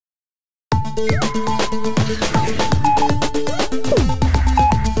Hi,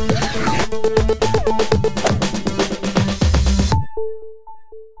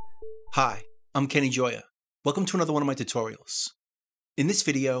 I'm Kenny Joya. Welcome to another one of my tutorials. In this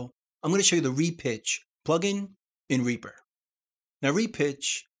video, I'm going to show you the ReaPitch plugin in REAPER. Now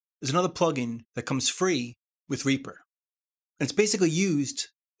ReaPitch is another plugin that comes free with REAPER. And it's basically used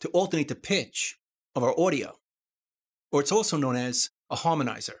to alternate the pitch of our audio, or it's also known as a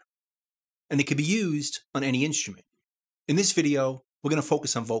harmonizer. And it can be used on any instrument. In this video, we're going to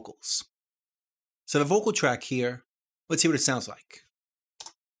focus on vocals. So the vocal track here, let's see what it sounds like.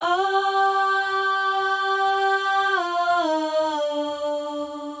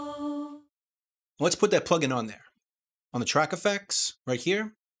 Let's put that plugin on there. On the track effects, right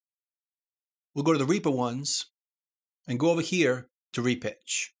here, we'll go to the REAPER ones and go over here to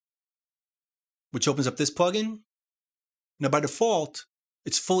ReaPitch, which opens up this plugin. Now by default,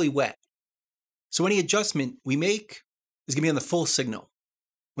 it's fully wet. So any adjustment we make is going to be on the full signal.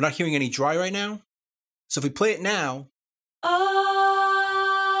 We're not hearing any dry right now. So if we play it now,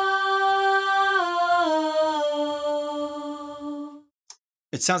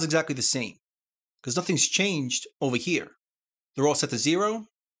 it sounds exactly the same, because nothing's changed over here. They're all set to 0.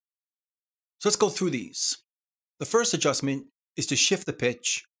 So let's go through these. The first adjustment is to shift the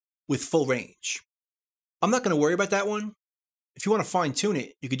pitch with full range. I'm not going to worry about that one. If you want to fine tune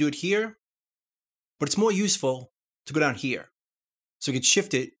it, you could do it here, but it's more useful to go down here. So you could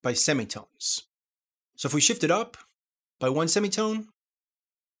shift it by semitones. So if we shift it up by 1 semitone,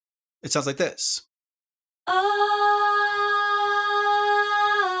 it sounds like this.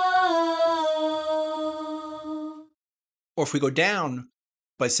 Or if we go down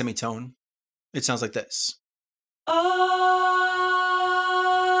by semitone, it sounds like this.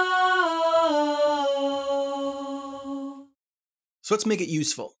 So let's make it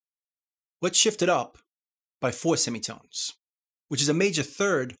useful. Let's shift it up by 4 semitones, which is a major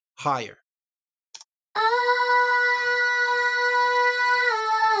third higher.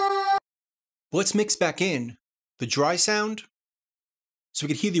 Let's mix back in the dry sound so we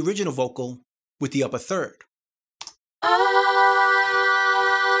can hear the original vocal with the upper third.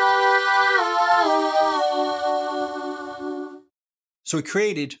 So we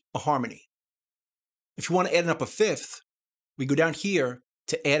created a harmony. If you want to add an upper fifth, we go down here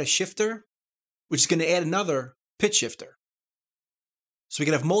to add a shifter, which is going to add another pitch shifter. So we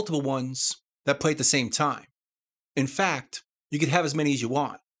can have multiple ones that play at the same time. In fact, you could have as many as you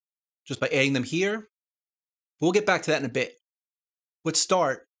want, just by adding them here. We'll get back to that in a bit. Let's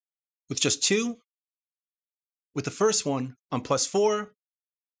start with just 2, with the first one on +4,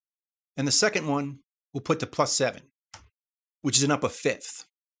 and the second one we'll put to +7, which is an upper fifth.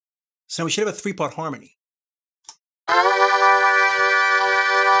 So now we should have a 3-part harmony.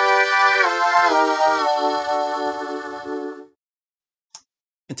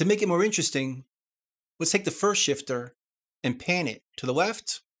 And to make it more interesting, let's take the first shifter and pan it to the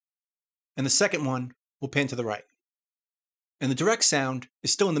left, and the second one will pan to the right. And the direct sound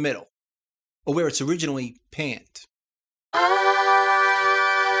is still in the middle, or where it's originally panned.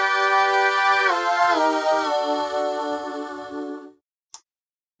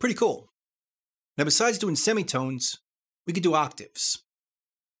 Pretty cool. Now besides doing semitones, we could do octaves.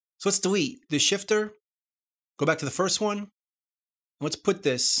 So let's delete this shifter, go back to the first one, and let's put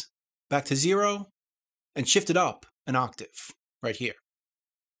this back to 0 and shift it up an octave right here.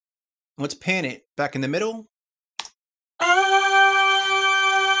 And let's pan it back in the middle.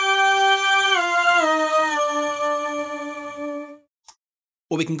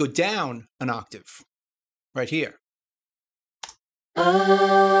 Or we can go down an octave right here.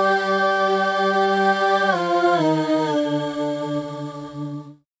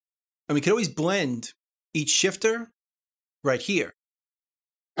 And we could always blend each shifter right here.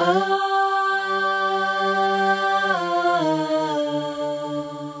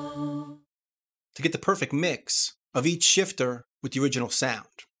 To get the perfect mix of each shifter with the original sound.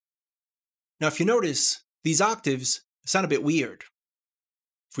 Now if you notice, these octaves sound a bit weird.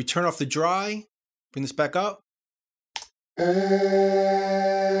 If we turn off the dry, bring this back up,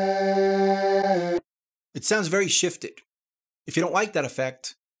 it sounds very shifted. If you don't like that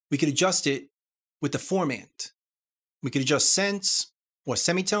effect, we could adjust it with the formant. We could adjust cents or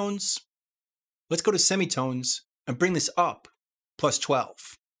semitones. Let's go to semitones and bring this up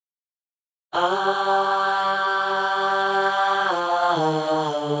 +12.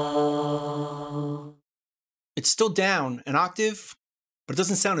 It's still down an octave, but it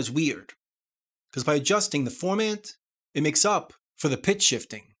doesn't sound as weird, because by adjusting the formant, it makes up for the pitch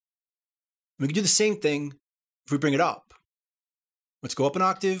shifting. And we can do the same thing if we bring it up. Let's go up an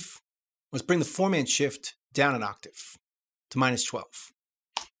octave, Let's bring the formant shift down an octave to -12.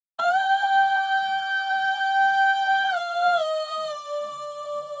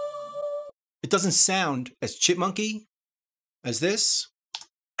 It doesn't sound as chipmunky as this.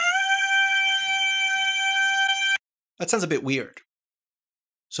 That sounds a bit weird.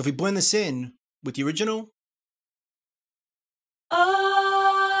 So if we blend this in with the original,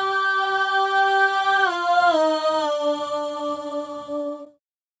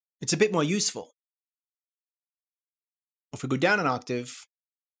 it's a bit more useful. If we go down an octave,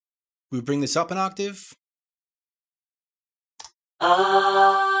 we bring this up an octave.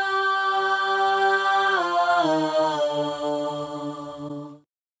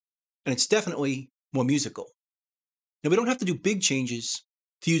 And it's definitely more musical. Now, we don't have to do big changes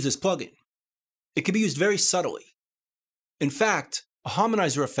to use this plugin. It can be used very subtly. In fact, a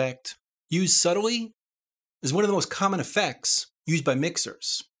harmonizer effect used subtly is one of the most common effects used by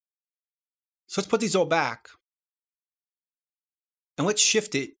mixers. So let's put these all back. And let's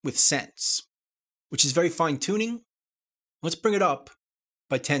shift it with sense, which is very fine tuning. Let's bring it up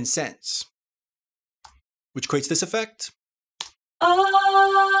by 10 cents, which creates this effect.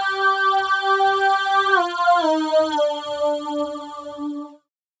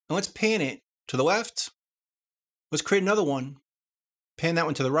 And let's pan it to the left. Let's create another one, pan that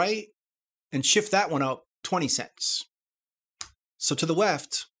one to the right, and shift that one up 20 cents. So to the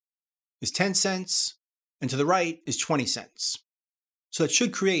left is 10 cents, and to the right is 20 cents. So that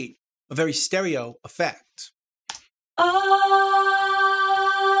should create a very stereo effect.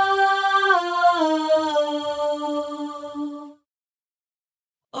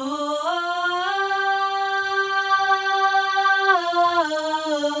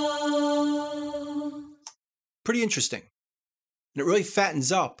 Pretty interesting. And it really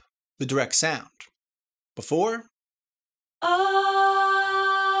fattens up the direct sound. Before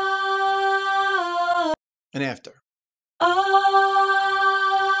and after.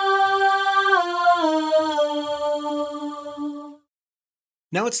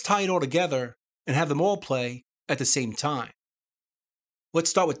 Now let's tie it all together and have them all play at the same time. Let's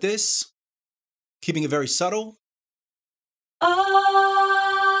start with this, keeping it very subtle.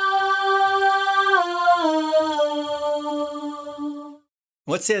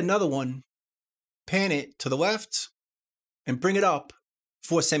 Let's add another one, pan it to the left, and bring it up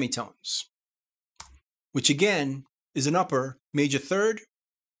 4 semitones, which again is an upper major third.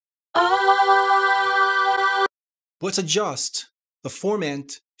 Let's adjust the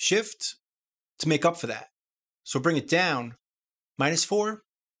formant shift to make up for that. So bring it down -4.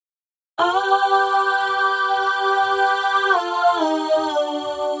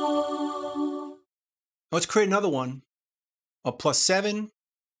 Let's create another one, a +7,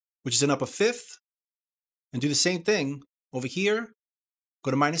 which is an upper fifth, and do the same thing over here.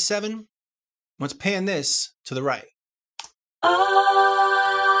 Go to -7. Let's pan this to the right.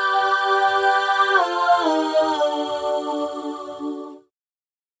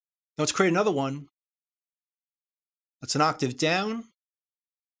 Now let's create another one. That's an octave down,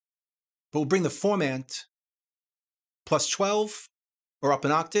 but we'll bring the formant +12 or up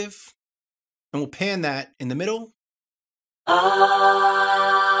an octave, and we'll pan that in the middle.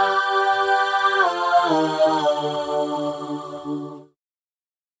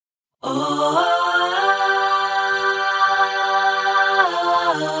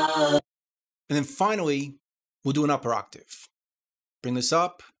 And then finally, we'll do an upper octave. Bring this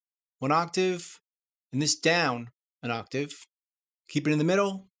up 1 octave, and this down an octave. Keep it in the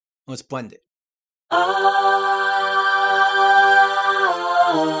middle, and let's blend it.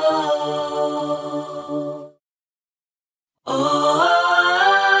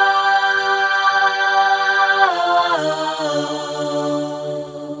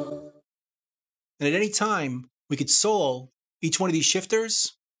 And at any time, we could solo each one of these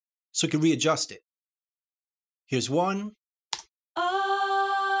shifters so we can readjust it. Here's 1,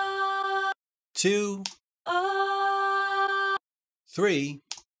 2, 3,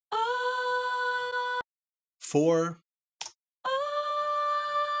 4,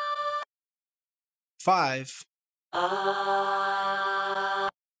 5,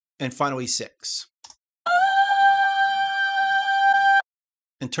 and finally 6.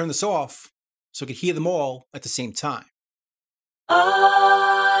 And turn this off so we can hear them all at the same time.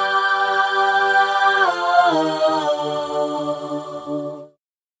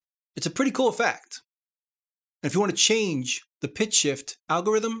 It's a pretty cool effect. And if you want to change the pitch shift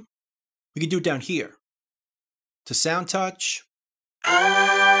algorithm, we can do it down here. To sound touch.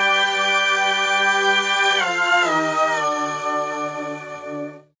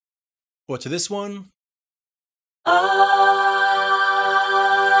 Or to this one.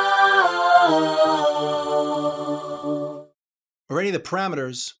 or any of the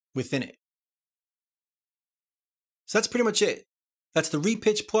parameters within it. So that's pretty much it. That's the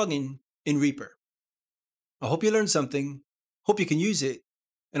ReaPitch plugin in Reaper. I hope you learned something, hope you can use it,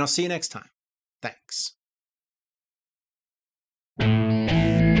 and I'll see you next time. Thanks.